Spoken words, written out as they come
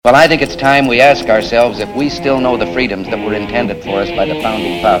Well, I think it's time we ask ourselves if we still know the freedoms that were intended for us by the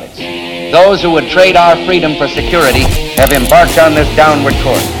founding fathers. Those who would trade our freedom for security have embarked on this downward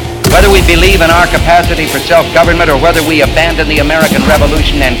course. Whether we believe in our capacity for self-government or whether we abandon the American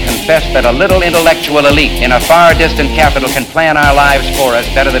Revolution and confess that a little intellectual elite in a far distant capital can plan our lives for us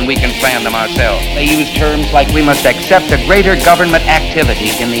better than we can plan them ourselves. They use terms like we must accept a greater government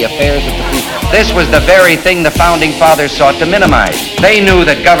activity in the affairs of the people. This was the very thing the Founding Fathers sought to minimize. They knew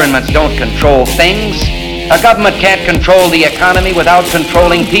that governments don't control things. A government can't control the economy without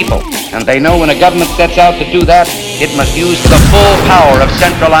controlling people. And they know when a government sets out to do that, it must use the full power of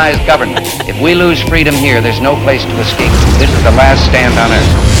centralized government. If we lose freedom here, there's no place to escape. This is the last stand on earth.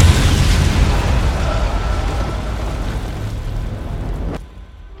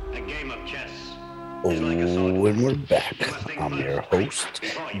 A game of chess. Oh, and we're back. I'm your host,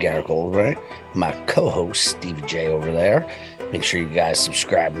 Garrick Oldray. My co-host, Steve J over there. Make sure you guys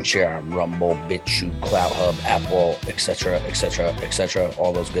subscribe and share on Rumble, BitChute, CloutHub, Apple, etc.,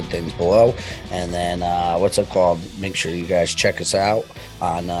 all those good things below. And then, what's it called? Make sure you guys check us out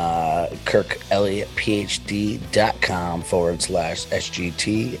on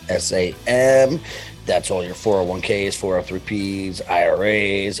KirkElliottPhD.com/SGTSAM. That's all your 401ks, 403ps,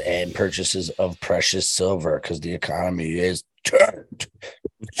 IRAs, and purchases of precious silver because the economy is turned.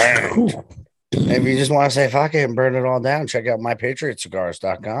 If you just want to say fuck it and burn it all down, check out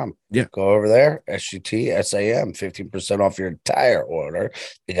mypatriotcigars.com. Yeah. Go over there, SGTSAM, 15% off your entire order.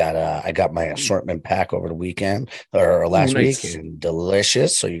 I got my assortment pack over the weekend or last week, and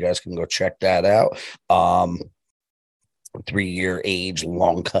delicious. So you guys can go check that out. 3-year age,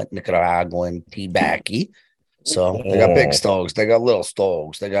 long cut Nicaraguan tea backy. So they got big stogs, they got little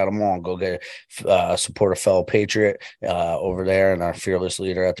stogs, they got them on. Go get support a fellow patriot over there, and our fearless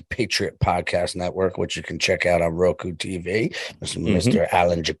leader at the Patriot Podcast Network, which you can check out on Roku TV. Mr.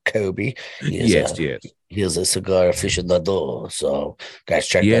 Alan Jacoby. He is a cigar aficionado. So guys,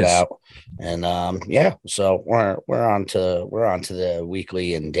 check that out. And so we're on to the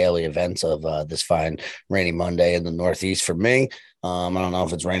weekly and daily events of this fine rainy Monday in the Northeast for me. I don't know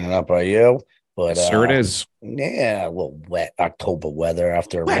if it's raining up by you. But sure it is. Yeah, a little wet October weather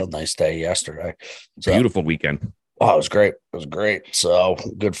after a real nice day yesterday. So, beautiful weekend. Oh, it was great. It was great. So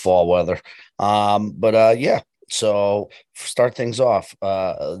good fall weather. So start things off.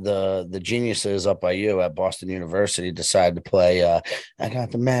 The geniuses up by you at Boston University decided to play I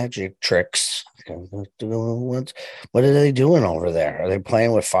Got the Magic Tricks. What are they doing over there? Are they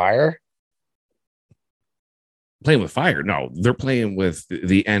playing with fire? Playing with fire? No, they're playing with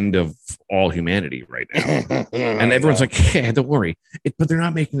the end of all humanity right now. And everyone's like, yeah, don't worry. But they're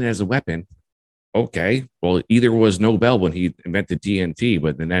not making it as a weapon. Okay, well, either was Nobel when he invented TNT,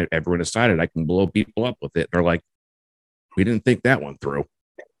 but then everyone decided I can blow people up with it. They're like, we didn't think that one through.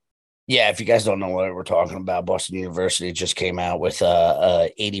 Yeah, if you guys don't know what we're talking about, Boston University just came out with a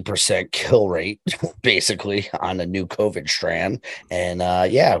 80% kill rate, basically, on the new COVID strand. And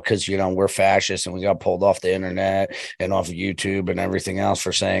because, we're fascists and we got pulled off the internet and off of YouTube and everything else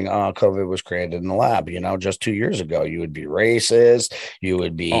for saying, COVID was created in the lab. Just 2 years ago, you would be racist. You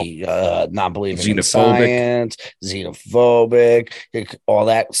would be not believing in science, xenophobic, all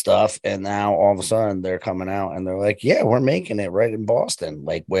that stuff. And now all of a sudden they're coming out and they're like, yeah, we're making it right in Boston.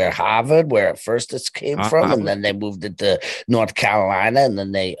 Like where Harvard, where at first it came from, and then they moved it to North Carolina, and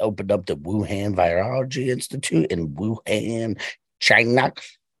then they opened up the Wuhan Virology Institute in Wuhan, China,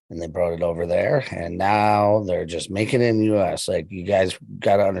 and they brought it over there, and now they're just making it in the U.S. Like, you guys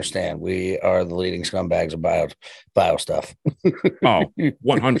got to understand, we are the leading scumbags of bio stuff.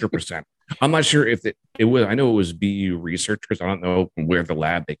 100%. I'm not sure if it was, I know it was BU researchers. I don't know where the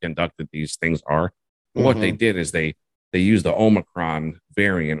lab they conducted these things are. But what they did is they used the Omicron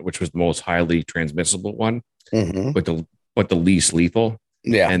variant, which was the most highly transmissible one, but the least lethal.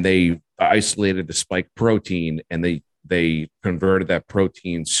 Yeah. And they isolated the spike protein, and they converted that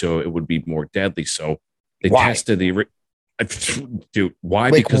protein so it would be more deadly. So they tested dude, why?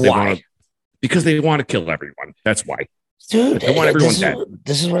 Like, because they want to kill everyone. That's why. Dude, they want everyone dead.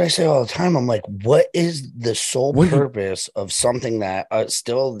 This is what I say all the time. I'm like, what is the sole purpose of something that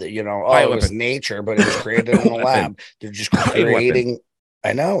still, it was nature, but it was created in a lab? They're just creating.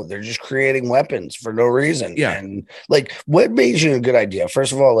 I know they're just creating weapons for no reason. Yeah. And like, what makes you a good idea?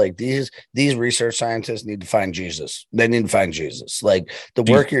 First of all, like these research scientists need to find Jesus. They need to find Jesus. Like the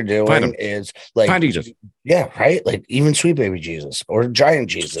work you're doing is like, find Jesus. Yeah. Right. Like even sweet baby Jesus or giant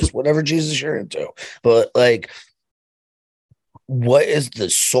Jesus, whatever Jesus you're into. But like, what is the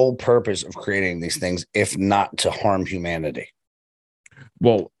sole purpose of creating these things if not to harm humanity?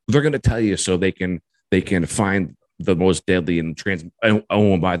 Well, they're going to tell you so they can find the most deadly and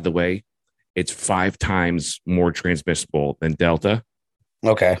and by the way, it's 5 times more transmissible than Delta.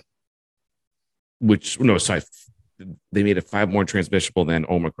 Okay. Which no, sorry, they made it 5 more transmissible than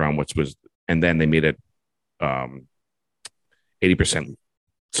Omicron, which was, and then they made it 80%.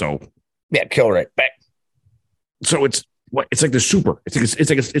 So yeah, kill rate. Back. So it's what it's like the super.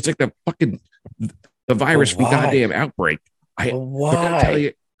 It's like the fucking the virus we goddamn outbreak. Why? I tell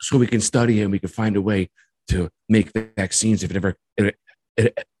you, so we can study and we can find a way to make the vaccines if it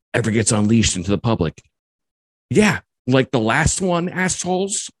ever gets unleashed into the public. Yeah, like the last one,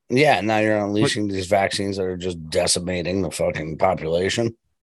 assholes. Yeah, now you're unleashing these vaccines that are just decimating the fucking population.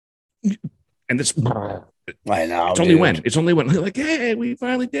 And this, I know. It's only when like, hey, we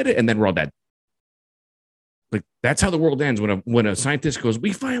finally did it, and then we're all dead. Like that's how the world ends when a scientist goes,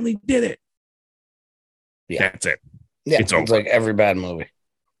 we finally did it. Yeah, that's it. Yeah, it's like every bad movie.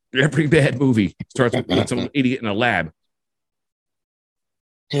 Every bad movie starts with some idiot in a lab.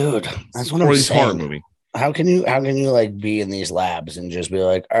 Dude, that's what I'm saying. Horror movie. How can you like be in these labs and just be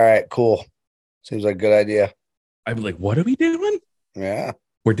like, all right, cool. Seems like a good idea. I'd be like, what are we doing? Yeah.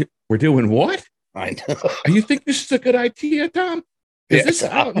 We're doing what? I know. You think this is a good idea, Tom? This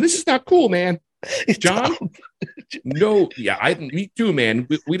is not cool, man. John? No, yeah, me too, man.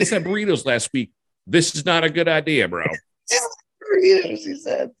 We just had burritos last week. This is not a good idea, bro. Burritos, he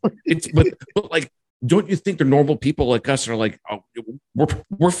said. But like, don't you think they're normal people like us are like, oh,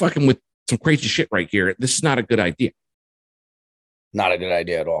 we're fucking with some crazy shit right here. This is not a good idea. Not a good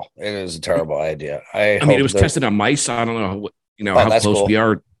idea at all. It is a terrible idea. I mean, it was tested on mice. I don't know, how close we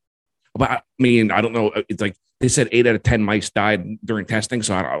are. But I mean, I don't know. It's like they said 8 out of 10 mice died during testing.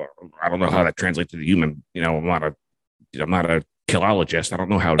 So I don't know how that translates to the human. I'm not a killologist. I don't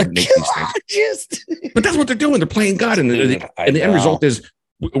know how to make these things. But that's what they're doing. They're playing God, and the end result is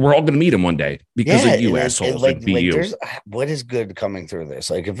we're all going to meet him one day because of you assholes. What is good coming through this?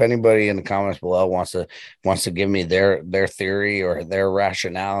 Like, if anybody in the comments below wants to give me their theory or their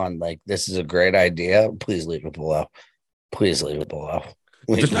rationale and like this is a great idea, please leave it below. Please leave it below.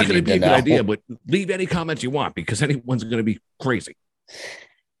 It's not going to be a good idea, but leave any comments you want because anyone's going to be crazy.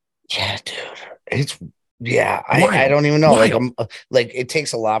 Yeah, dude. I don't even know. Like, I'm like, it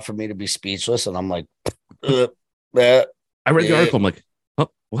takes a lot for me to be speechless, and I'm like, I read the article. I'm like, oh,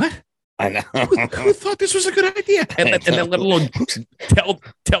 what? I know. Who thought this was a good idea? And then let alone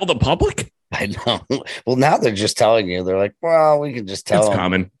tell the public. I know. Well, now they're just telling you. They're like, well, we can just tell. It's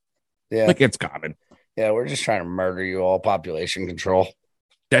common. Yeah, like it's common. Yeah, we're just trying to murder you all. Population control.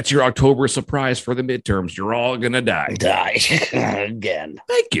 That's your October surprise for the midterms. You're all gonna die. Again.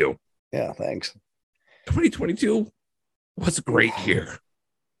 Thank you. Yeah, thanks. 2022 was a great year.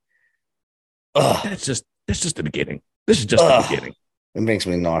 That's just the beginning. This is just the beginning. It makes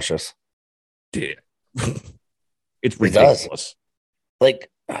me nauseous. Yeah. It's ridiculous. Like,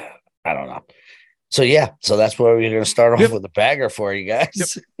 I don't know. So that's where we're going to start off with a bagger for you guys. Yep.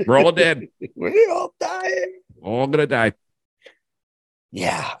 We're all dead. We're all dying. All gonna die.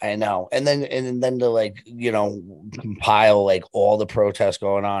 Yeah, I know. And then to like, compile like all the protests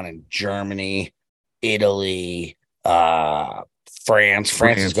going on in Germany, Italy, France.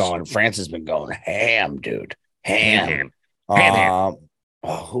 France has been going ham, dude. Ham.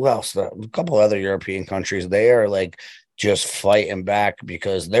 Who else? A couple other European countries. They are like just fighting back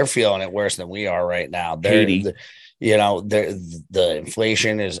because they're feeling it worse than we are right now. The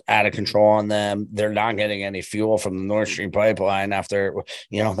inflation is out of control on them. They're not getting any fuel from the Nord Stream pipeline after,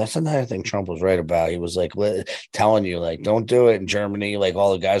 that's another thing Trump was right about. He was like telling you, like, don't do it in Germany. Like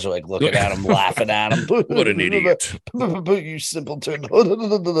all the guys are like looking at him, laughing at him. What an idiot. You simpleton.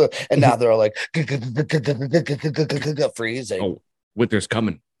 And now they're all like, freezing. Oh, winter's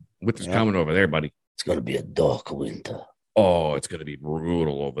coming. Winter's coming over there, buddy. It's going to be a dark winter. Oh, it's going to be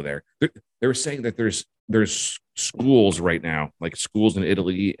brutal over there. They were saying that there's schools right now, like schools in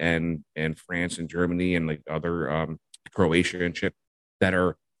Italy and France and Germany and like other Croatia and shit that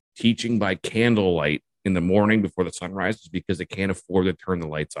are teaching by candlelight in the morning before the sun rises because they can't afford to turn the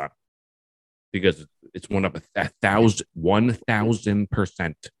lights on because it's went up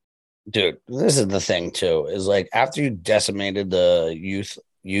 1,000%. Dude, this is the thing too, is like after you decimated the youth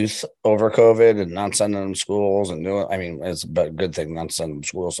over COVID and not sending them to schools and doing, I mean, it's a good thing not sending them to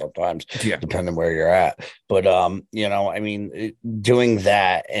school sometimes, depending where you're at. But, doing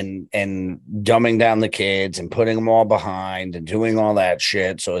that and dumbing down the kids and putting them all behind and doing all that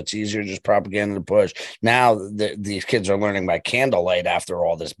shit. So it's easier just propaganda to push. Now these kids are learning by candlelight after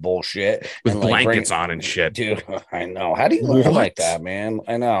all this bullshit. With and blankets on and shit. Dude, I know. How do you learn like that, man?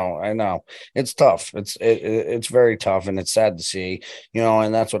 I know. It's tough. It's very tough and it's sad to see, and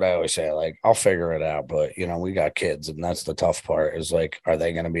and that's what I always say. Like, I'll figure it out, but we got kids, and that's the tough part. Is like, are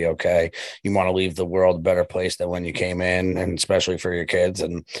they going to be okay? You want to leave the world a better place than when you came in, and especially for your kids.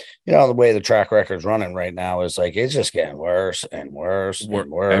 And the way the track record's running right now is like it's just getting worse and worse and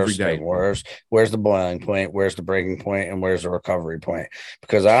worse every day. and worse. Where's the boiling point? Where's the breaking point? And where's the recovery point?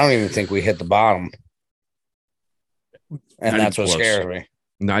 Because I don't even think we hit the bottom, and that's what scares me.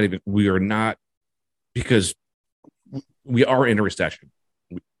 Not even. We are not, because we are in a recession.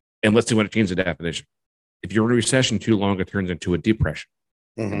 And let's see when it changes the definition. If you're in a recession too long, it turns into a depression.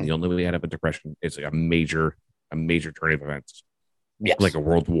 Mm-hmm. And the only way out of a depression is like a major turn of events. Yes. Like a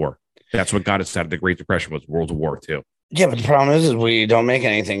world war. That's what got us out of the Great Depression, was World War II. Yeah, but the problem is we don't make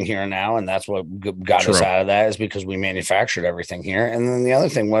anything here now, and that's what got us out of that, is because we manufactured everything here. And then the other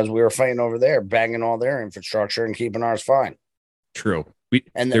thing was we were fighting over there, banging all their infrastructure and keeping ours fine. True.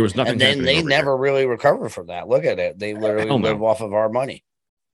 There was nothing. And then they never really recovered from that. Look at it. They literally live off of our money.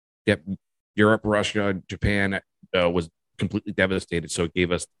 Yep. Europe, Russia, Japan was completely devastated. So it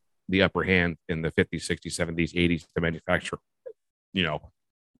gave us the upper hand in the 50s, 60s, 70s, 80s to manufacture,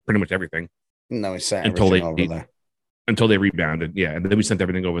 pretty much everything. No, we sent everything over there. Until they rebounded. Yeah. And then we sent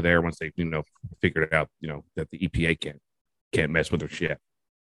everything over there once they, figured it out, that the EPA can't mess with their shit.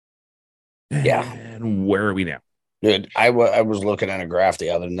 Yeah. And where are we now? Dude, I was looking at a graph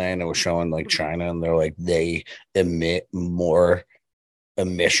the other day, and it was showing like China, and they're like, they emit more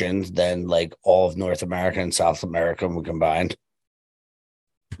emissions than like all of North America and South America combined.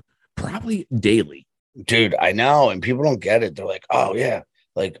 Probably daily. Dude, I know. And people don't get it. They're like, oh, yeah.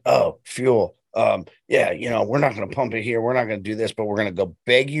 Like, oh, fuel. Yeah, we're not going to pump it here. We're not going to do this, but we're going to go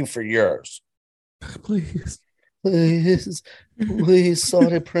beg you for yours. Please,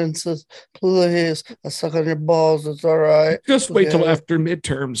 sorry, princess. Please, I suck on your balls. It's all right. Just wait till after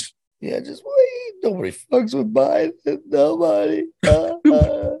midterms. Yeah, just wait. Nobody fucks with Biden. Nobody.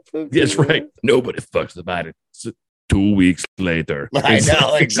 That's right. Nobody fucks with Biden. 2 weeks later. I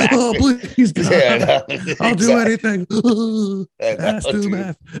know, exactly. Oh, please, God. Yeah, I'll do anything.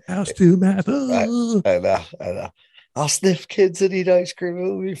 I'll do math. I know. I'll sniff kids and eat ice cream.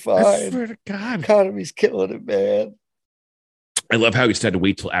 It'll be fine. I swear to God. Economy's killing it, man. I love how he said to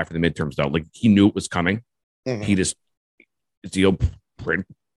wait till after the midterms, though. Like, he knew it was coming. Mm-hmm. He just, it's the old print.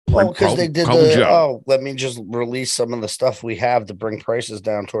 Because they did let me just release some of the stuff we have to bring prices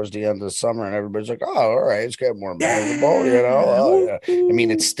down towards the end of the summer. And everybody's like, oh, all right, it's getting more manageable, Oh, yeah. I mean,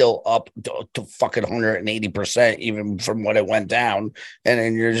 it's still up to fucking 180%, even from what it went down. And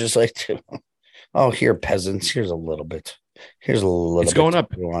then you're just like, oh, here, peasants, here's a little bit. It's going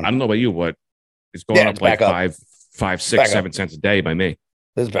up. I don't know about you, what? It's going up like up. 5, 6, 7 cents a day by me.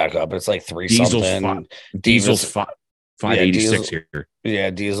 It's back up. It's like $3 Diesel's something. Diesel's 586 here.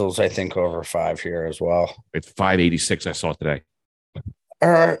 Yeah, diesel's I think over 5 here as well. It's 586 I saw today.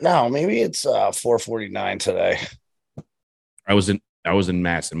 No, maybe it's 449 today. I was in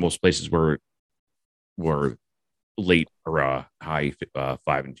Mass, and most places were late or high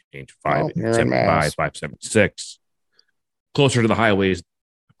 5 and change, 575, 576. Closer to the highways,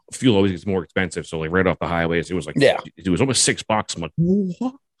 fuel always gets more expensive. So like right off the highways, it was like it was almost $6. I'm like,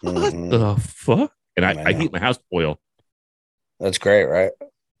 what the fuck? And I heat my house with oil. That's great, right?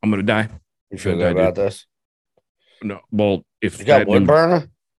 I'm gonna die. You feel good about this? No, well, if you got wood burner,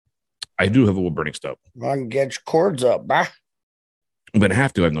 I do have a wood burning stove. I can get your cords up, bah. I'm gonna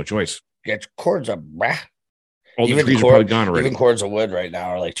have to. I have no choice. Get your cords up, bah. All the trees are probably gone already. Even cords of wood right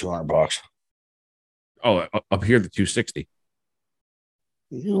now are like $200. Oh, up here the 260.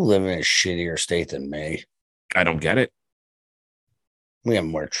 You live in a shittier state than me. I don't get it. We have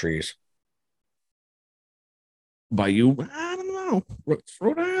more trees. By you, I don't know. It's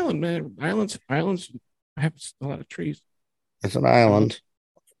Rhode Island, man. Islands have a lot of trees. It's an island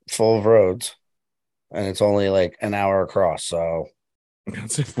full of roads, and it's only like an hour across. So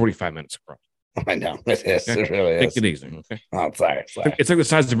I'd say 45 minutes across. I know it is. Okay. It really is. Take it easy, okay? Oh, sorry. It's like the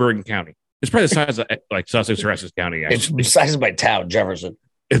size of Bergen County. It's probably the size of like Sussex or Essex County. Actually. It's the size of my town, Jefferson.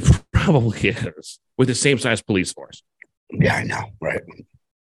 It probably is, with the same size police force. Yeah, I know, right?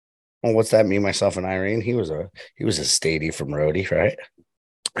 Well, what's that? Me, myself, and Irene. He was a statey from Rhodey, right?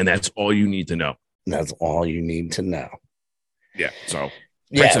 And that's all you need to know. That's all you need to know. Yeah. So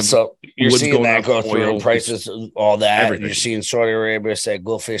so you're seeing that go through prices, all that. Everything. You're seeing Saudi Arabia say,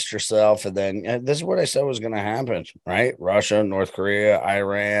 "Go fist yourself," and then this is what I said was going to happen, right? Russia, North Korea,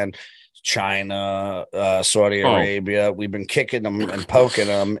 Iran, China, Saudi Arabia. We've been kicking them and poking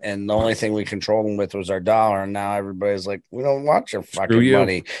them, and the only thing we controlled them with was our dollar. And now everybody's like, we don't want your fucking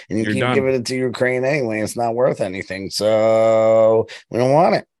money, and you keep giving it to Ukraine anyway. It's not worth anything, so we don't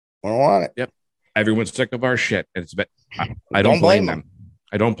want it. We don't want it. Yep. Everyone's sick of our shit. I don't blame them.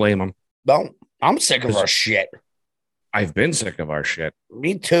 I don't blame them. Well, I'm sick of our shit. I've been sick of our shit.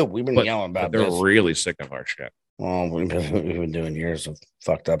 Me too. We've been yelling about they're this. really sick of our shit. Well, we've been doing years of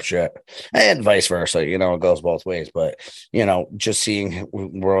fucked up shit, and vice versa. You know, it goes both ways. But you know, just seeing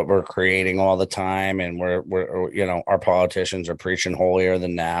we're creating all the time, and we're you know, our politicians are preaching holier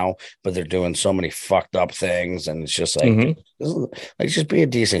than thou, but they're doing so many fucked up things, and it's just like, like just be a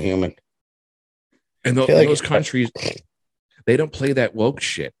decent human. And those countries, they don't play that woke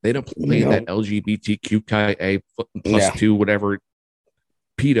shit. They don't play that LGBTQIA plus two whatever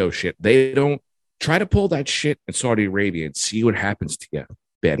pedo shit. They don't. Try to pull that shit in Saudi Arabia and see what happens to you,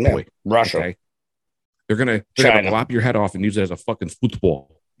 bad boy. Russia. Okay? They're gonna lop your head off and use it as a fucking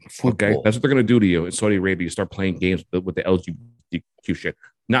football. Okay, that's what they're gonna do to you in Saudi Arabia. You start playing games with the LGBTQ shit.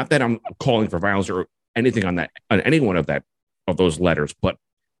 Not that I'm calling for violence or anything on any one of those letters, but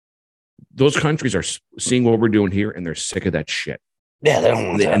those countries are seeing what we're doing here and they're sick of that shit. Yeah, they don't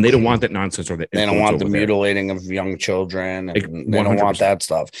want that. And they don't want that nonsense or that. They don't want the mutilating of young children. And they don't want that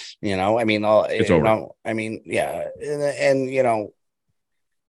stuff. You know, I mean, it's over. I mean, yeah. And you know,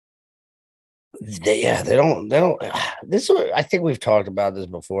 they don't. This is, I think we've talked about this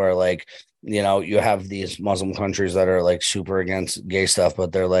before. Like, you know, you have these Muslim countries that are like super against gay stuff,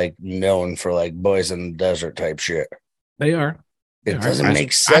 but they're like known for like boys in the desert type shit. They are. It doesn't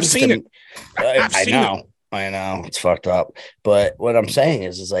make sense. I've seen it. I know. I know it's fucked up, but what I'm saying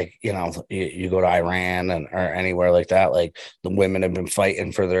is like, you know, you go to Iran or anywhere like that, like the women have been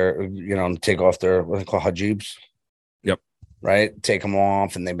fighting for their, you know, to take off their, what they call hijabs. Yep. Right. Take them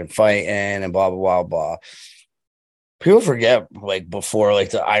off, and they've been fighting and blah, blah, blah, blah. People forget, like, before, like,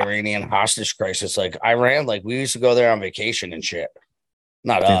 the Iranian hostage crisis, like Iran, like we used to go there on vacation and shit.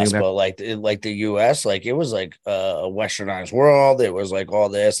 Not us, but like the US, like it was like a westernized world. It was like all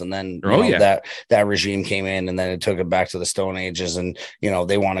this, and then that regime came in, and then it took it back to the Stone Ages, and you know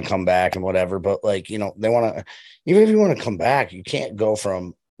they want to come back and whatever. But like, you know, they want to, even if you want to come back, you can't go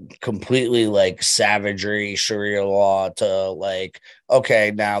from completely like savagery, Sharia law to like,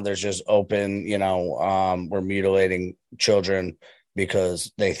 okay, now there's just open, you know, we're mutilating children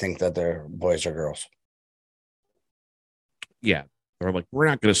because they think that they're boys or girls. Yeah. They're like, we're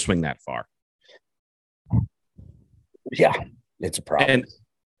not going to swing that far. Yeah, it's a problem.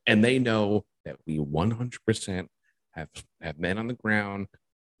 And they know that we 100% have men on the ground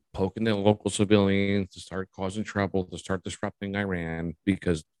poking the local civilians to start causing trouble, to start disrupting Iran,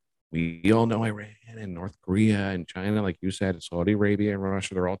 because we all know Iran and North Korea and China, like you said, Saudi Arabia and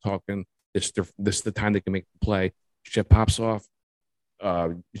Russia, they're all talking. This is the time they can make the play. Shit pops off.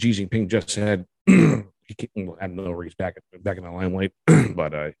 Xi Jinping just said, I don't know where he's back in the limelight,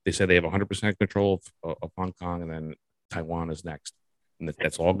 but they said they have 100% control of Hong Kong, and then Taiwan is next. And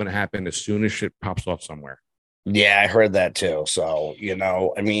that's all going to happen as soon as shit pops off somewhere. Yeah, I heard that too. So, you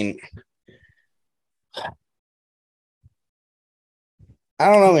know, I mean, I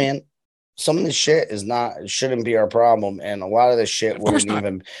don't know, man. Some of this shit shouldn't be our problem, and a lot of this shit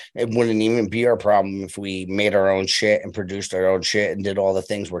wouldn't even be our problem if we made our own shit and produced our own shit and did all the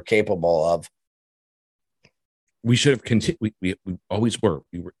things we're capable of. We should have continued. We always were.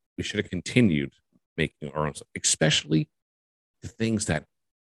 We should have continued making our own stuff, especially the things that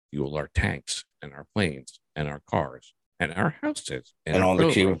fuel our tanks and our planes and our cars and our houses and all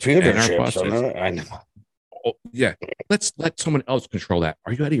the computer chips. I know. Oh, yeah, let's let someone else control that.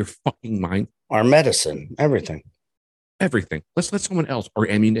 Are you out of your fucking mind? Our medicine, everything. Let's let someone else, or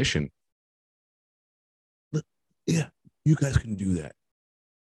ammunition. Yeah, you guys can do that.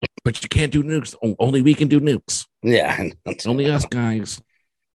 But you can't do nukes. Only we can do nukes. Yeah. It's only us guys.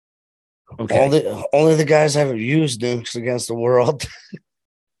 Okay. Only the guys haven't used nukes against the world.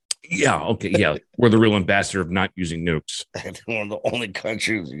 Yeah. Okay. Yeah. We're the real ambassador of not using nukes. One of the only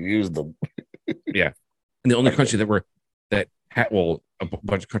countries who use them. Yeah. And the only country a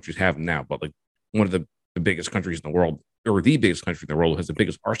bunch of countries have them now, but like one of the biggest countries in the world, or the biggest country in the world, has the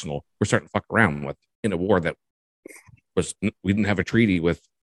biggest arsenal, we're starting to fuck around with in a war that we didn't have a treaty with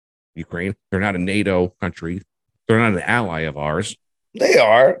Ukraine. They're not a NATO country. They're not an ally of ours. They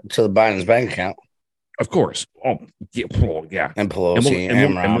are to the Biden's bank account. Of course. Oh, yeah. And Pelosi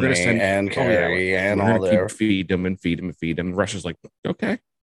and Romney and Kerry and all there. Feed them. Russia's like, okay,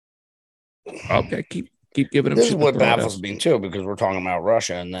 keep giving them. This is what baffles me too, because we're talking about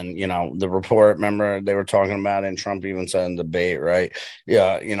Russia, and then you know the report. Remember they were talking about it, and Trump even said in debate, right?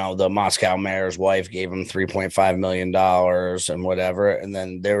 Yeah, you know the Moscow mayor's wife gave him $3.5 million and whatever, and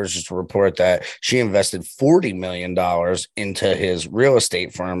then there was just a report that she invested $40 million into his real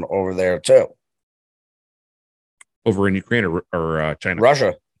estate firm over there too. Over in Ukraine or China?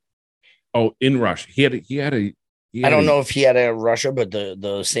 Russia. Oh, in Russia, he had a I don't know if he had a Russia, but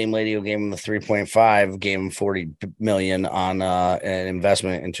the same lady who gave him the 3.5 gave him 40 million on an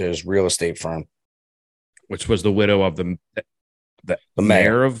investment into his real estate firm, which was the widow of the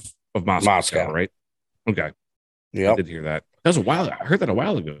mayor of Moscow, right? Okay. Yeah, I did hear that. That was a while. I heard that a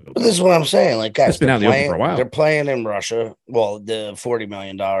while ago. But this is what I'm saying. Like, guys, it's been out in the open for a while. They're playing in Russia. Well, the $40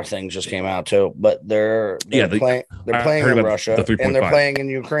 million thing just came out too, but they're playing. They're playing in Russia and they're playing in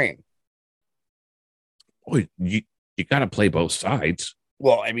Ukraine. Oh, you got to play both sides.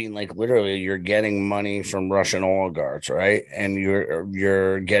 Well, I mean, like literally, you're getting money from Russian oligarchs, right? And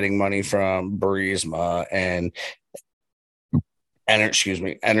you're getting money from Burisma and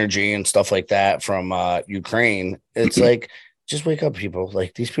energy and stuff like that from Ukraine. It's like, just wake up, people.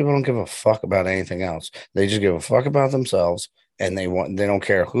 Like, these people don't give a fuck about anything else. They just give a fuck about themselves, and they don't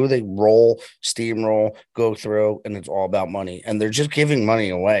care who they steamroll, go through, and it's all about money. And they're just giving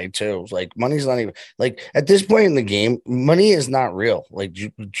money away too. Like, money's not even, like, at this point in the game, money is not real. Like,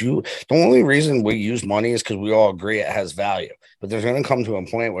 the only reason we use money is because we all agree it has value. But there's going to come to a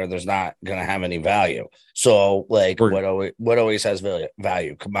point where there's not going to have any value. So, like, what always has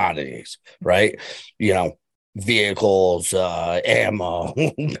value? Commodities, right? You know, vehicles, ammo,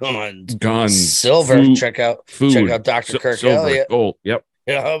 guns, silver. Food, check out Dr. Kirk silver, Elliott. Gold. Yep.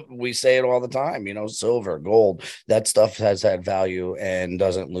 We say it all the time, silver, gold, that stuff has had value and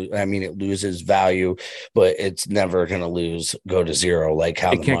doesn't lose. I mean, it loses value, but it's never going to go to zero. Like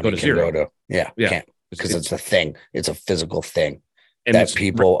how the money can go to, can't, because it's a thing. It's a physical thing and that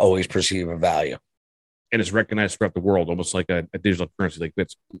people always perceive a value. And it's recognized throughout the world, almost like a digital currency, like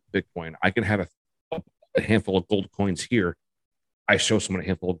Bitcoin. I can have a handful of gold coins here. I show someone a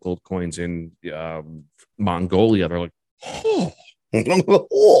handful of gold coins in Mongolia. They're like,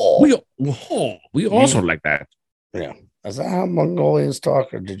 we also like that. Yeah. Is that how Mongolians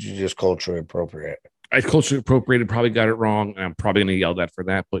talk, or did you just culturally appropriate? I culturally appropriated, probably got it wrong, and I'm probably going to yell at for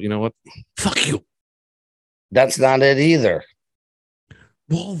that. But you know what? Fuck you. That's not it either.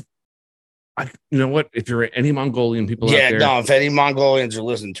 Well, you know what? If you're any Mongolian people out there. If any Mongolians are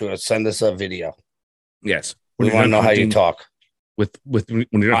listening to us, send us a video. Yes. We want to know how you talk. When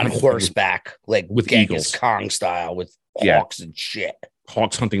you're on horseback, like with Genghis eagles. Kong style, with hawks and shit.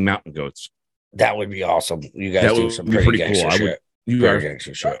 Hawks hunting mountain goats. That would be awesome. You guys do some pretty gangster cool. Shit.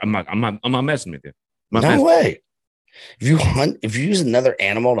 Gangster shit. I'm not messing with you. No way. If you use another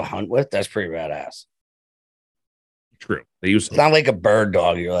animal to hunt with, that's pretty badass. True. It's not like a bird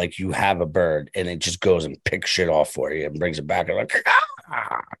dog. You're like, you have a bird and it just goes and picks shit off for you and brings it back. And like,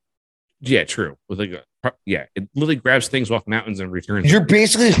 yeah, true. With it literally grabs things off mountains and returns. You're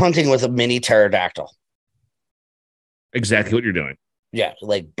basically hunting with a mini pterodactyl. Exactly what you're doing. Yeah,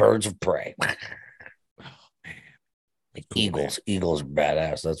 like birds of prey. Oh, man. Like cool, eagles. Man. Eagles are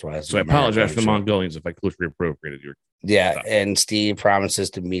badass. That's why. So I apologize to the Mongolians if I culturally appropriated your stuff. And Steve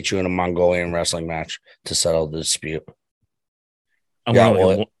promises to meet you in a Mongolian wrestling match to settle the dispute. I'm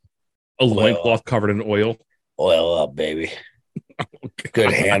wearing a loincloth covered in oil. Oil up, baby.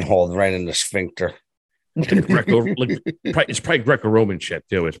 Good handhold right in the sphincter. It's probably Greco-Roman shit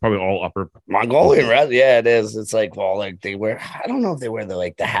too. It's probably all upper Mongolian, right? Yeah, it is. It's like, well, like they wear. I don't know if they wear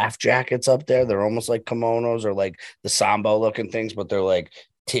the half jackets up there. They're almost like kimonos or like the sambo looking things, but they're like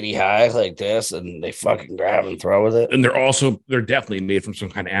titty high like this, and they fucking grab and throw with it. And they're definitely made from some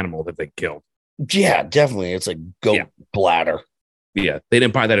kind of animal that they killed. Yeah, definitely. It's like goat bladder. Yeah, they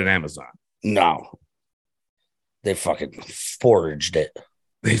didn't buy that at Amazon. No, they fucking foraged it.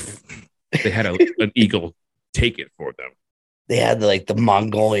 They had an eagle take it for them. They had the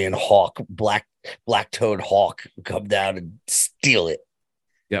Mongolian hawk, black-toed hawk, come down and steal it.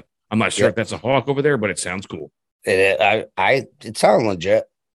 Yep, I'm not sure if that's a hawk over there, but it sounds cool. It sounds legit.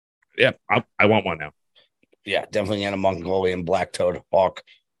 Yeah, I want one now. Yeah, definitely a Mongolian black-toed hawk.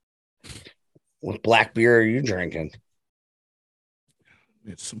 What black beer are you drinking?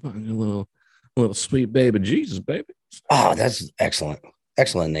 It's a little sweet baby Jesus, baby. Oh, that's excellent.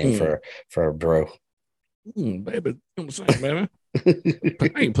 Excellent name for a brew. Baby, you know what I'm saying, baby?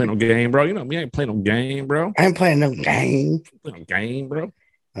 I ain't playing no game, bro. You know me, I ain't playing no game, bro. I ain't playing no game. Bro.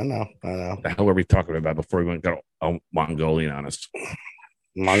 I know. The hell were we talking about before we got a Mongolian on us?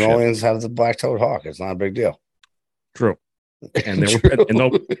 Mongolians have the black-toed hawk. It's not a big deal. True. And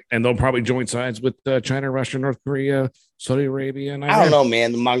they'll probably join sides with China, Russia, North Korea, Saudi Arabia and I don't know,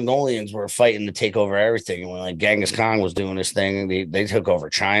 man. The Mongolians were fighting to take over everything. When like Genghis Khan was doing this thing, they took over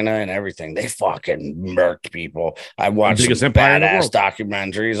China and everything. They fucking murked people. I watched some badass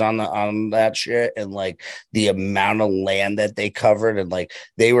documentaries on that shit, and like the amount of land that they covered, and like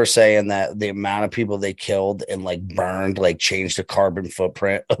they were saying that the amount of people they killed and like burned like changed the carbon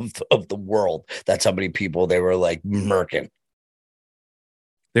footprint of the world. That's how many people they were like murking.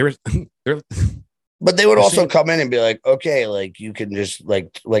 There. But they would also come in and be like, okay, like you can just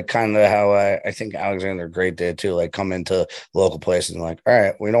like kind of how I think Alexander Great did too, like come into local places and like, all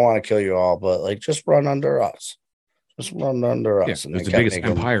right, we don't want to kill you all, but like just run under us. Just run under us. And it's the biggest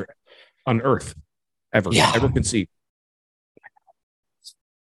empire on earth ever conceived.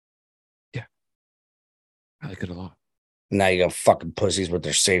 Yeah. I like it a lot. Now you got fucking pussies with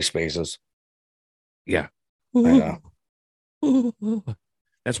their safe spaces. Yeah. I know.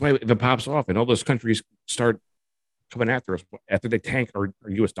 That's why if it pops off and all those countries start coming after us after they tank our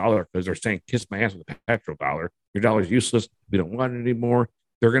US dollar because they're saying kiss my ass with a petro dollar. Your dollar's useless. We don't want it anymore.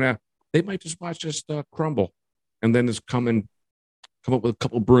 They might just watch us crumble and then just come up with a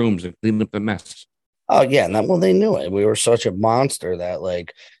couple brooms and clean up the mess. Oh yeah, and they knew it. We were such a monster that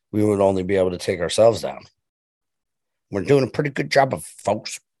like we would only be able to take ourselves down. We're doing a pretty good job of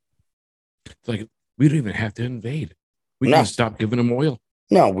folks. It's like we don't even have to invade. We can stop giving them oil.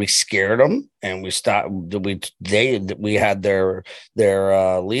 No, we scared them, and we stopped. We had their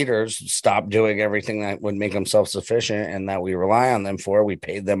leaders stop doing everything that would make them self-sufficient, and that we rely on them for. We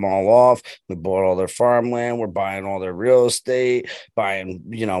paid them all off. We bought all their farmland. We're buying all their real estate, buying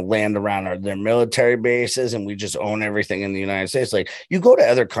land around their military bases, and we just own everything in the United States. Like you go to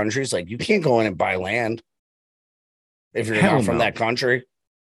other countries, like you can't go in and buy land if you're not from that country.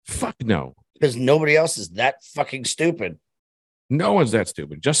 Fuck no, because nobody else is that fucking stupid. No one's that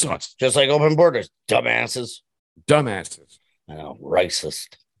stupid. Just us. Just like open borders. Dumbasses. I know.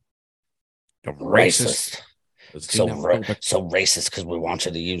 Racist. Racist. So racist because we want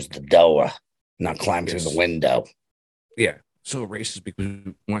you to use the door, not climb through the window. Yeah. So racist because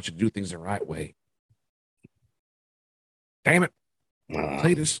we want you to do things the right way. Damn it.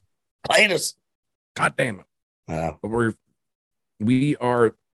 Cletus. God damn it. But we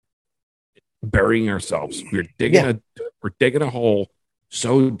are burying ourselves. We're digging a hole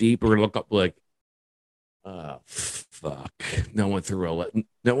so deep. We're gonna look up like, fuck. No one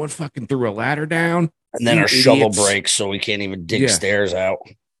fucking threw a ladder down, and then our shovel breaks, so we can't even dig stairs out.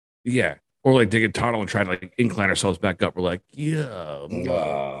 Yeah, or like dig a tunnel and try to like incline ourselves back up. We're like, oh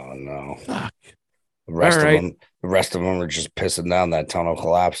no, fuck. The rest of them are just pissing down that tunnel,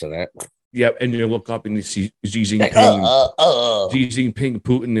 collapsing it. Yep, and you look up and you see Xi Jinping,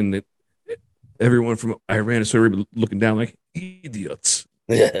 Putin, and everyone from Iran is sort of looking down like idiots.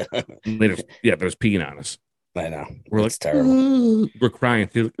 Yeah. There's peeing on us. I know. We're it's like, terrible. We're crying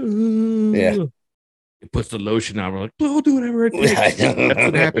too. Yeah. It puts the lotion on. We're like, we'll do whatever it takes. That's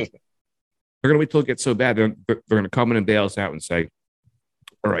what happened. They're going to wait till it gets so bad. They're going to come in and bail us out and say,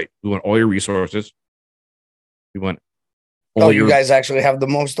 all right, we want all your resources. We want you guys actually have the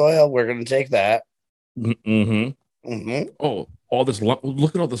most oil. We're going to take that. Mm-hmm. Mm-hmm. Oh,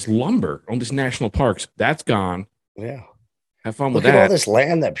 look at all this lumber, all these national parks. That's gone. Yeah. Have fun with that. Look at all this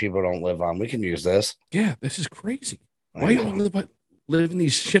land that people don't live on. We can use this. Yeah, this is crazy. Why do you live in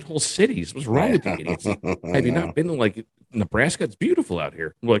these shithole cities? What's wrong with you idiots? Have you not been to like Nebraska? It's beautiful out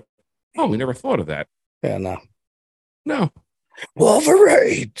here. We're like, oh, we never thought of that. Yeah, no.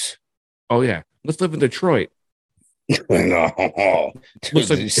 Wolverine. Oh yeah, let's live in Detroit. No. Looks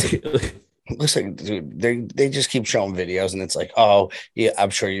like Listen, dude, they just keep showing videos, and it's like, oh, yeah,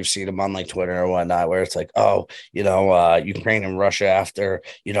 I'm sure you've seen them on like Twitter or whatnot, where it's like, oh, Ukraine and Russia after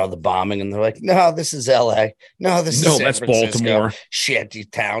the bombing, and they're like, no, this is LA, no, this is that's Baltimore, shanty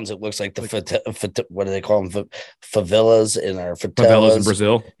towns. It looks like what do they call them, favelas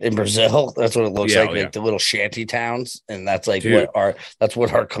favelas in Brazil. That's what it looks like the little shanty towns, and that's like what our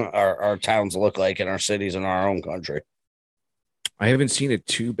towns look like in our cities in our own country. I haven't seen it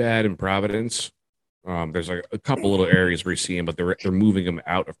too bad in Providence. There's like a couple little areas where you see them, but they're moving them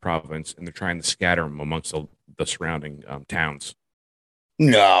out of Providence and they're trying to scatter them amongst the surrounding towns.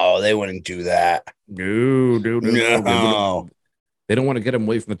 No, they wouldn't do that. No. No. They don't want to get them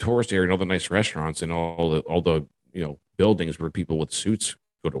away from the tourist area and all the nice restaurants and all the buildings where people with suits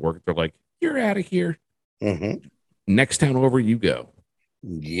go to work. They're like, you're out of here. Mm-hmm. Next town over you go.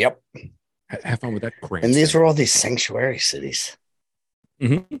 Yep. Have fun with that crap. And these are all these sanctuary cities.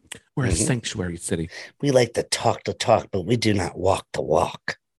 Mm-hmm. We're a sanctuary city. We like to talk, but we do not walk the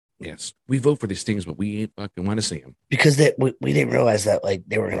walk. Yes, we vote for these things, but we ain't fucking want to see them because we didn't realize that like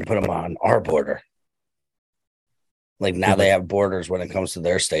they were going to put them on our border. Like now they have borders when it comes to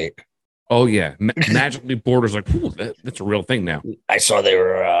their state. Oh yeah, magically borders like that's a real thing now. I saw they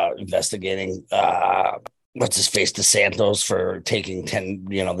were investigating what's his face DeSantis for taking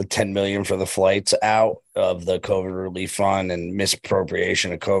the 10 million for the flights out of the COVID relief fund and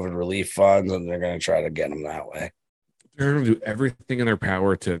misappropriation of COVID relief funds, and they're going to try to get them that way. They're going to do everything in their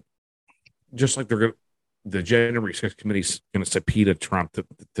power to, just like the January 6th committee's going to subpoena Trump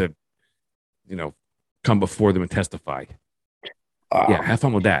to come before them and testify. Yeah, have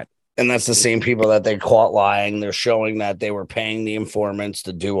fun with that. And that's the same people that they caught lying. They're showing that they were paying the informants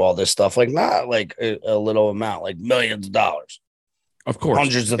to do all this stuff, like not like a little amount, like millions of dollars. Of course.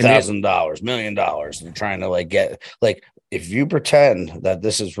 Hundreds of thousands of dollars, $1 million. They're trying to get if you pretend that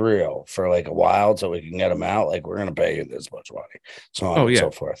this is real for like a while so we can get them out, like we're going to pay you this much money. So on and so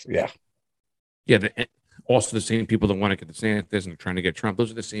forth. Yeah. Yeah. Also the same people that want to get the DeSantis and trying to get Trump.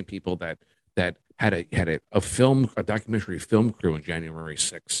 Those are the same people that had a documentary film crew on January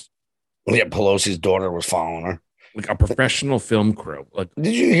 6th. Yeah, Pelosi's daughter was following her. Like a professional film crew. Like,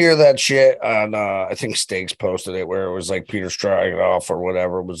 did you hear that shit on I think Steaks posted it, where it was like Peter Stroganoff or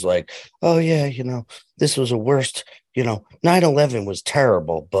whatever was like, oh yeah, this was a worst, 9/11 was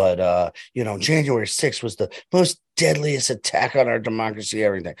terrible, but January 6th was the most deadliest attack on our democracy,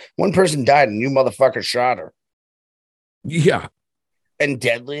 everything. One person died and you motherfucker shot her. Yeah. And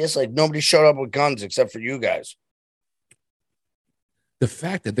deadliest, like nobody showed up with guns except for you guys. The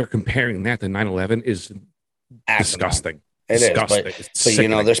fact that they're comparing that to 9/11 is disgusting. It disgusting. Is,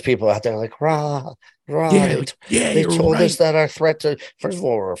 but there's people out there like, right. Yeah, they told us that our threat to, first of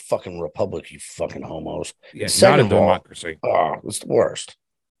all, we're a fucking republic, you fucking homos. Yeah, not a democracy. It's the worst.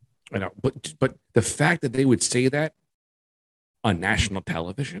 I know, but the fact that they would say that on national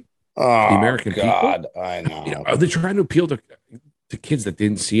television, the American God, people, I know. Are they trying to appeal to kids that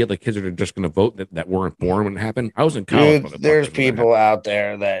didn't see it, like kids that are just going to vote that weren't born when it happened? I was in college. Dude, there's people out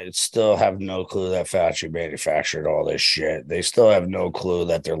there that still have no clue that Fauci manufactured all this shit. They still have no clue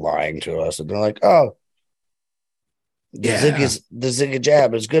that they're lying to us. And they're like, oh, the Zika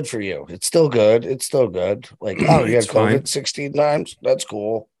jab is good for you. It's still good. Like, oh, you had COVID 16 times? That's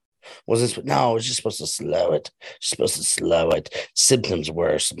cool. Was this? No, it's just supposed to slow it. Symptoms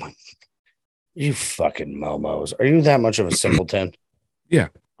worse. You fucking momos. Are you that much of a simpleton? Yeah.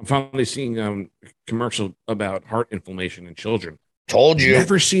 I'm finally seeing a commercial about heart inflammation in children. Told you.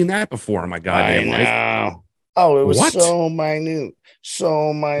 Never seen that before in my goddamn life. Oh, it was so minute.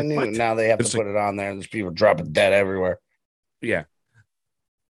 So minute. What? Now they have to put it on there and there's people dropping dead everywhere. Yeah.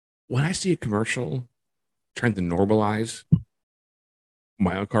 When I see a commercial trying to normalize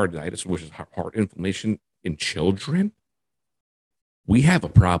myocarditis, which is heart inflammation in children, we have a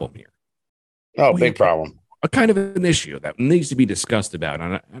problem here. Oh, big problem. A kind of an issue that needs to be discussed about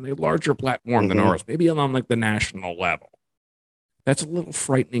on a larger platform than ours, maybe on like the national level. That's a little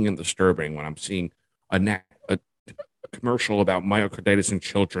frightening and disturbing when I'm seeing a commercial about myocarditis in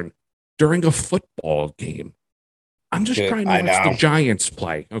children during a football game. I'm just trying to watch the Giants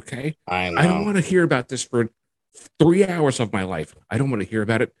play, okay? I know. I don't want to hear about this for 3 hours of my life. I don't want to hear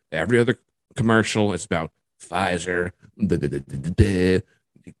about it. Every other commercial is about Pfizer,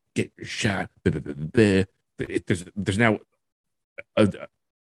 get your shot. There's now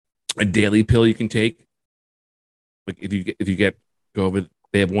a daily pill you can take. Like if you get COVID,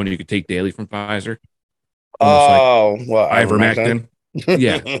 they have one you can take daily from Pfizer. Ivermectin.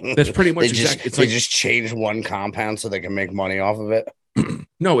 Yeah, that's pretty much they just change one compound so they can make money off of it.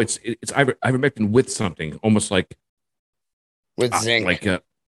 No, it's ivermectin with something, almost like with zinc.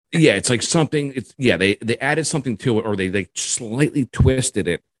 It's like something. They added something to it, or they slightly twisted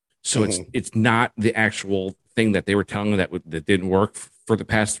it. So it's not the actual thing that they were telling them that didn't work for the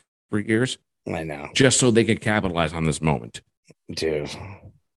past 3 years. I know. Just so they could capitalize on this moment. Dude.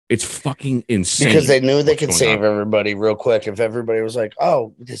 It's fucking insane. Because they knew they could save everybody real quick if everybody was like,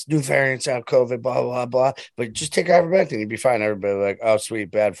 oh, this new variant's out, COVID, blah, blah, blah. But just take ivermectin, you'd be fine. Everybody like, oh,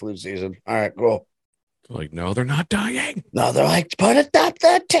 sweet, bad flu season. All right, cool. Like, no, they're not dying. No, they're like, put it up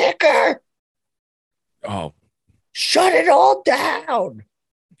the ticker. Oh. Shut it all down.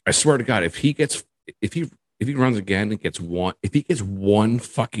 I swear to God, if he runs again and gets one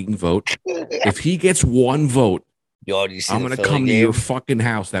fucking vote, if he gets one vote, I'm gonna come to your fucking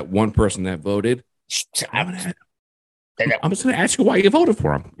house. That one person that voted, I'm just gonna ask you why you voted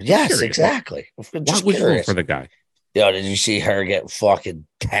for him. Yes, seriously. Exactly. Why would you vote for the guy? Yo, did you see her get fucking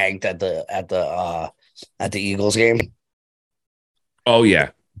tanked at the Eagles game? Oh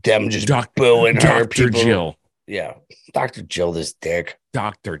yeah, them just booing her. Dr. Jill. Yeah, Dr. Jill, this dick.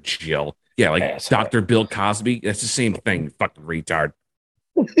 Dr. Jill. Yeah, like Dr. Bill Cosby. That's the same thing, fucking retard.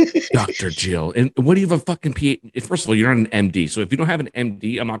 Dr. Jill. And what do you have a fucking PhD? First of all, you're not an MD. So if you don't have an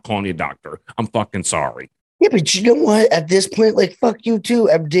MD, I'm not calling you a doctor. I'm fucking sorry. Yeah, but you know what? At this point, like, fuck you too,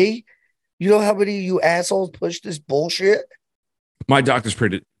 MD. You know how many of you assholes push this bullshit? My doctor's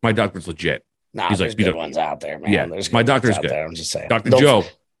legit. Nah, He's there's like, good ones out there, man. Yeah, There's my good ones doctor's out good. there. I'm just saying. Dr. Joe.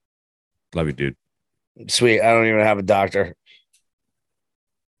 Love you, dude. Sweet. I don't even have a doctor.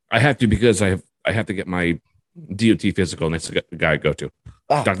 I have to because I have to get my DOT physical, and that's the guy I go to.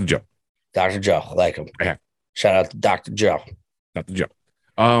 Oh, Dr. Joe. Dr. Joe. I like him. Yeah. Shout out to Dr. Joe. Dr.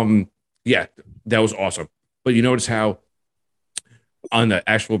 Joe. Yeah, that was awesome. But you notice how on the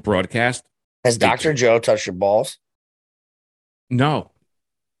actual broadcast, Has Dr. Joe touched your balls? no,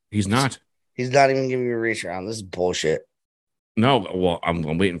 he's not. He's not even giving you a reach around. This is bullshit. No, well,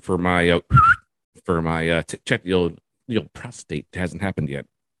 I'm waiting for my check the old prostate. It hasn't happened yet.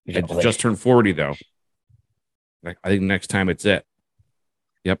 I just turned 40 though. I think next time it's it.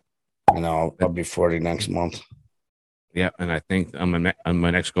 Yep. I know. I'll be 40 next month. Yeah, and I think on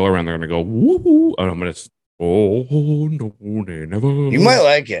my next go around, they're gonna go woo, and I'm gonna no, they never. You might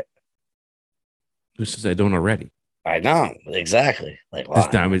like it. Who says I don't already? I know exactly. Like This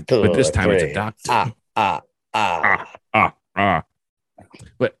time, it's a doctor.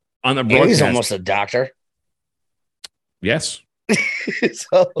 But on the broadcast, he's almost a doctor. Yes.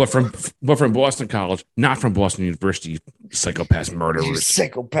 So, but from Boston College, not from Boston University, psychopath you murderers.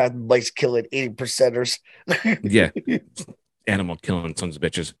 psychopath mice killing 80%ers. Yeah. Animal killing sons of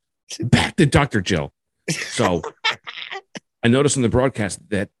bitches. Back to Dr. Jill. So I noticed in the broadcast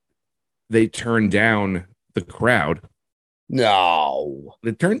that they turned down the crowd. No.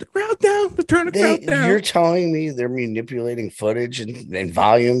 They turned the crowd down. Crowd down. You're telling me they're manipulating footage and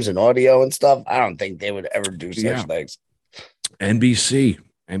volumes and audio and stuff? I don't think they would ever do such things. NBC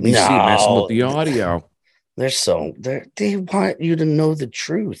messing with the audio. They want you to know the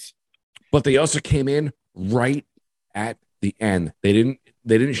truth. But they also came in right at the end. They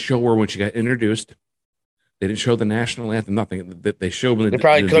didn't show her when she got introduced. They didn't show the national anthem, nothing. They showed when they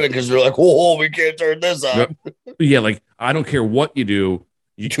probably couldn't because they're like, "Whoa, we can't turn this on." Yeah, like I don't care what you do,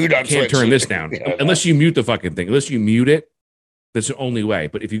 you can't turn this down unless you mute the fucking thing. Unless you mute it, that's the only way.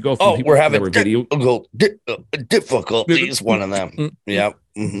 But if you go from we're having difficulties. One of them. Yeah.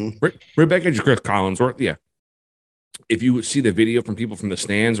 Mm-hmm. Rebecca Chris Collinsworth. Yeah. If you see the video from people from the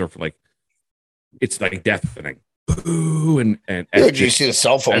stands or it's like deafening. Boo and did you see the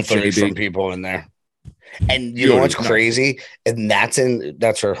cell phone footage from people in there? And you know what's crazy? And that's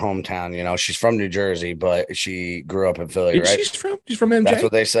her hometown. You know, she's from New Jersey, but she grew up in Philly, right? She's from MJ. That's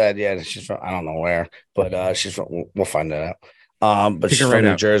what they said. Yeah, she's from. I don't know where, but she's from. We'll find that out. But she's from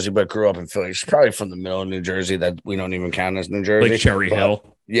New Jersey, but grew up in Philly. She's probably from the middle of New Jersey that we don't even count as New Jersey, like Cherry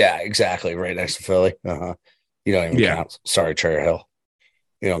Hill. Yeah, exactly, right next to Philly. You don't even count. Sorry, Cherry Hill.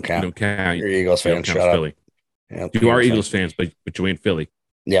 You don't count. You don't count. You're Eagles fan. Shut up. Philly. Yeah, you are Eagles fans, but you ain't Philly.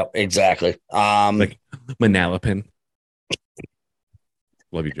 Yep, exactly. Like Manalapan.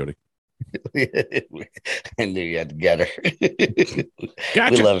 Love you, Jody. I knew you had to get her.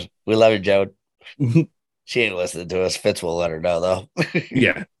 Gotcha. We love you, Joe. She ain't listening to us. Fitz will let her know, though.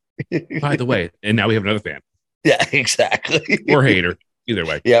 Yeah. By the way, and now we have another fan. Yeah, exactly. Or hater. Either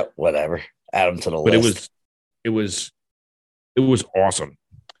way. Yep, whatever. Add them to the list. But it was awesome.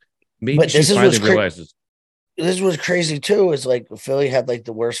 Maybe but she finally realizes. This was crazy too. Is like Philly had like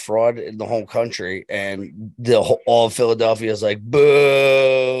the worst fraud in the whole country, and all of Philadelphia is like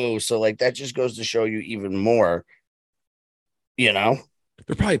boo. So like that just goes to show you even more. You know,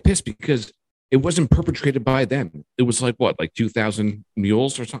 they're probably pissed because it wasn't perpetrated by them. It was like what, like 2,000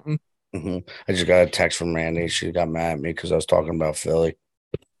 mules or something. Mm-hmm. I just got a text from Randy. She got mad at me because I was talking about Philly.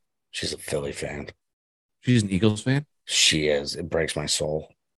 She's a Philly fan. She's an Eagles fan. She is. It breaks my soul.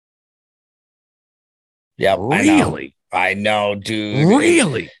 Yeah, really? I know, dude.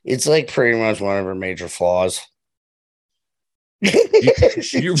 Really? It's like pretty much one of her major flaws.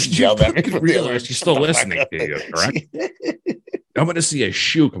 You realize she's still listening to you, correct? I'm going to see a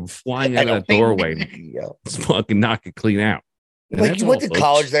shoe come flying out of the doorway. It's fucking knock it clean out. Like you went to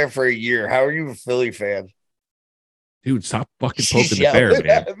college there for a year. How are you a Philly fan? Dude, stop fucking poking the bear,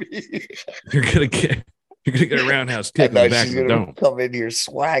 man. You're gonna get a roundhouse kick in the back of the dome. Come in here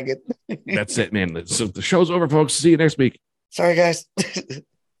swagging. That's it, man. So the show's over, folks. See you next week. Sorry, guys.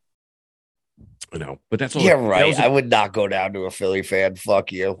 I know, but that's all. Yeah, right. I would not go down to a Philly fan.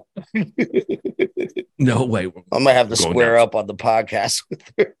 Fuck you. No way. I'm gonna have to square up on the podcast with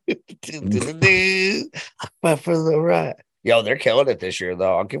her. But for the right. Yo, they're killing it this year,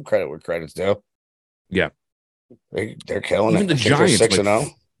 though. I'll give credit where credit's due. Yeah. They're killing Even it. the Giants,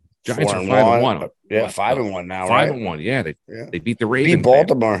 6-0. Giants are 5-1. Yeah, 5-1 now, 5-1. Yeah, they beat the Ravens. Beat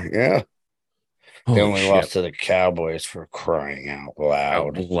Baltimore. Yeah. They Holy only shit. lost to the Cowboys, for crying out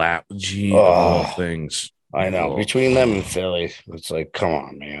loud. Gee, of all things. I know. Between them and Philly, it's like, come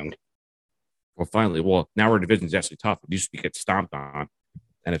on, man. Well, finally, now our division's actually tough. It used to get stomped on.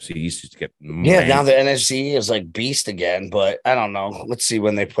 NFC East used to get now the NFC is like beast again, but I don't know. Let's see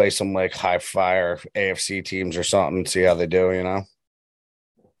when they play some like high fire AFC teams or something, see how they do, you know?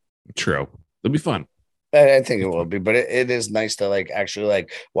 True. It'll be fun. I think it will be, but it is nice to like actually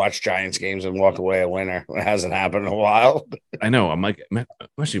like watch Giants games and walk away a winner. It hasn't happened in a while. I know. I'm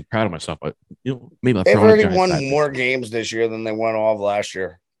actually proud of myself. But maybe I'll they've throw already on the won Giants more games this year than they won all of last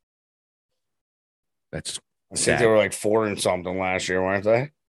year. That's I think they were like 4 and something last year, weren't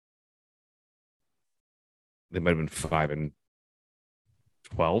they? They might have been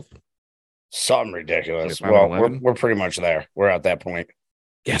 5-12. Something ridiculous. 5 Well, we're pretty much there. We're at that point.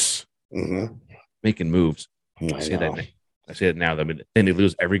 Yes. Mm-hmm. Making moves. I say that now. I mean, then they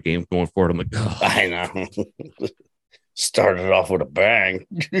lose every game going forward. I'm like, oh. I know. Started off with a bang.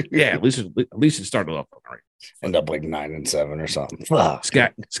 Yeah, at least it started off all right. End up like 9-7 or something.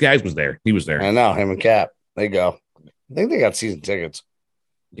 Skaggs was there. He was there. I know, him and Cap. They go. I think they got season tickets.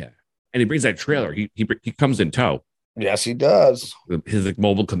 Yeah, and he brings that trailer. He comes in tow. Yes, he does. His like,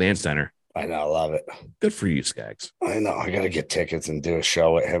 mobile command center. I know, I love it. Good for you, Skaggs. I know. I got to get tickets and do a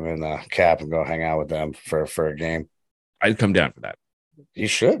show with him and Cap and go hang out with them for a game. I'd come down for that. You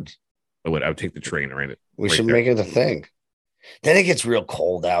should. I would take the train right. We should make it a thing. Then it gets real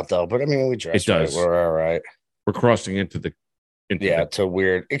cold out though. But I mean, we dress. It does. Right. We're all right. We're crossing into the. To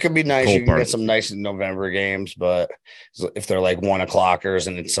weird. It could be nice. You can get some nice November games, but if they're like 1:00ers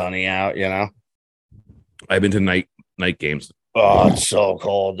and it's sunny out, you know. I've been to night games. Oh, it's so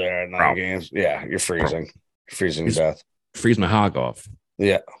cold there at night games. Yeah, you're freezing. You're freezing to death. Freeze my hog off.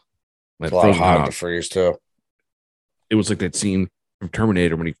 Yeah. It's a lot of hog to freeze too. It was like that scene from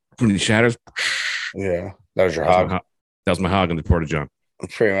Terminator when he shatters. Yeah. That was your hog. That was my hog in the Porta-John.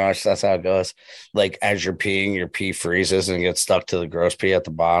 Pretty much. That's how it goes. Like as you're peeing, your pee freezes and gets stuck to the gross pee at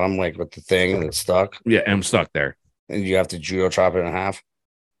the bottom, like with the thing, and it's stuck. Yeah, and I'm stuck there. And you have to judo chop it in half.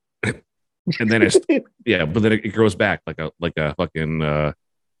 And then but then it grows back like a fucking a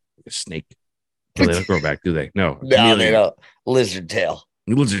snake. They don't grow back, do they? No, they don't. Lizard tail.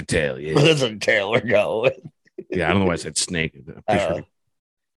 Yeah. Lizard tail. We're going. Yeah, I don't know why I said snake. I'm pretty sure it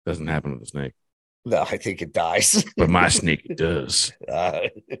doesn't happen with a snake. No, I think it dies. But my snake, it does. That's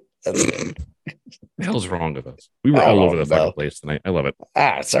the hell's wrong with us? We were all over the fucking place tonight. I love it.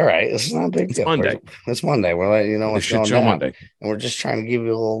 It's all right. It's not a big deal. Monday. It's Monday. We're letting you know what's going on. Monday. And we're just trying to give you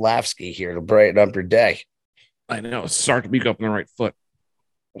a little laugh ski here to brighten up your day. I know. Start the week up on the right foot.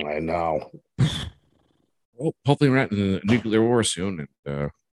 I know. Well, hopefully we're not in a nuclear war soon, and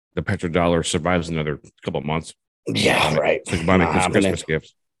the petrodollar survives another couple of months. Yeah, right. So buy me Christmas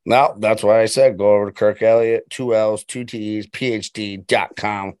gifts. No, that's why I said go over to Kirk Elliott, 2 L's, 2 T's,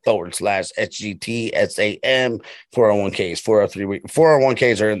 PhD.com/SGTSAM 401ks, 403.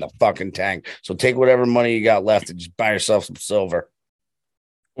 401ks are in the fucking tank. So take whatever money you got left and just buy yourself some silver.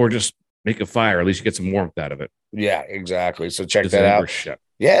 Or just make a fire. At least you get some warmth out of it. Yeah, exactly. So check that out.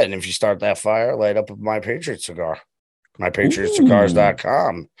 Yeah, and if you start that fire, light up with My Patriot cigar.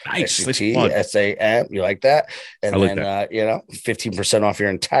 MyPatriotCigars.com. Nice. SGTSAM. You like that? And like then, that. 15% off your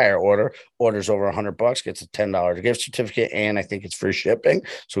entire order. Orders over $100 gets a $10 gift certificate, and I think it's free shipping.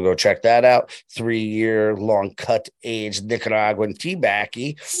 So go check that out. 3-year long cut aged Nicaraguan tea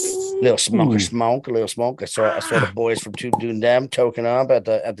backy. Little smoke. A little smoke. I saw the boys from Tube Doon Dem token up at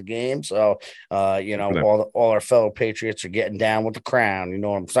the game. So, all our fellow Patriots are getting down with the crown. You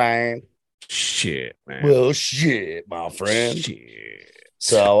know what I'm saying? Shit, man. Well, shit, my friend. Shit.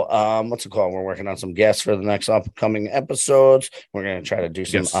 So, what's it called? We're working on some guests for the next upcoming episodes. We're going to try to do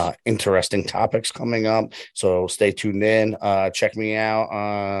some interesting topics coming up. So stay tuned in. Check me out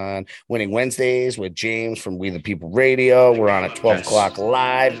on Winning Wednesdays with James from We the People Radio. We're on at 12 o'clock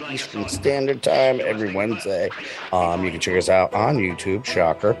live Eastern Standard Time every Wednesday. You can check us out on YouTube.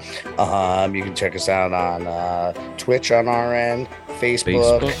 Shocker. You can check us out on Twitch on our end.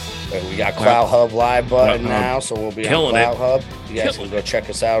 Facebook. We got Cloud Hub live button now, so we'll be on Cloud Hub. You guys can go check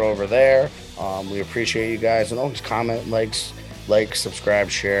us out over there. We appreciate you guys, and always comment, like, subscribe,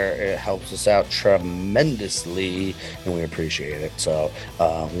 share. It helps us out tremendously, and we appreciate it. So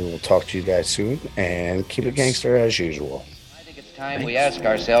we will talk to you guys soon, and keep it gangster as usual. I think it's time we ask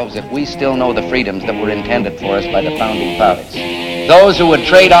ourselves if we still know the freedoms that were intended for us by the founding fathers. Those who would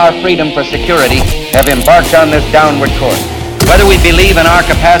trade our freedom for security have embarked on this downward course. Whether we believe in our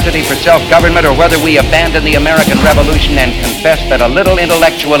capacity for self-government or whether we abandon the American Revolution and confess that a little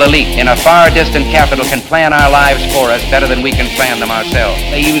intellectual elite in a far distant capital can plan our lives for us better than we can plan them ourselves.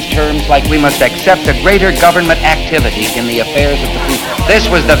 They use terms like we must accept a greater government activity in the affairs of the people. This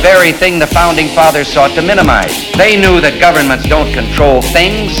was the very thing the Founding Fathers sought to minimize. They knew that governments don't control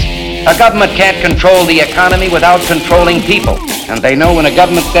things. A government can't control the economy without controlling people. And they know when a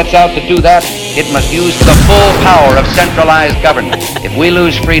government sets out to do that, it must use the full power of centralized government. If we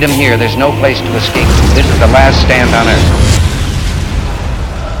lose freedom here, there's no place to escape. This is the last stand on earth.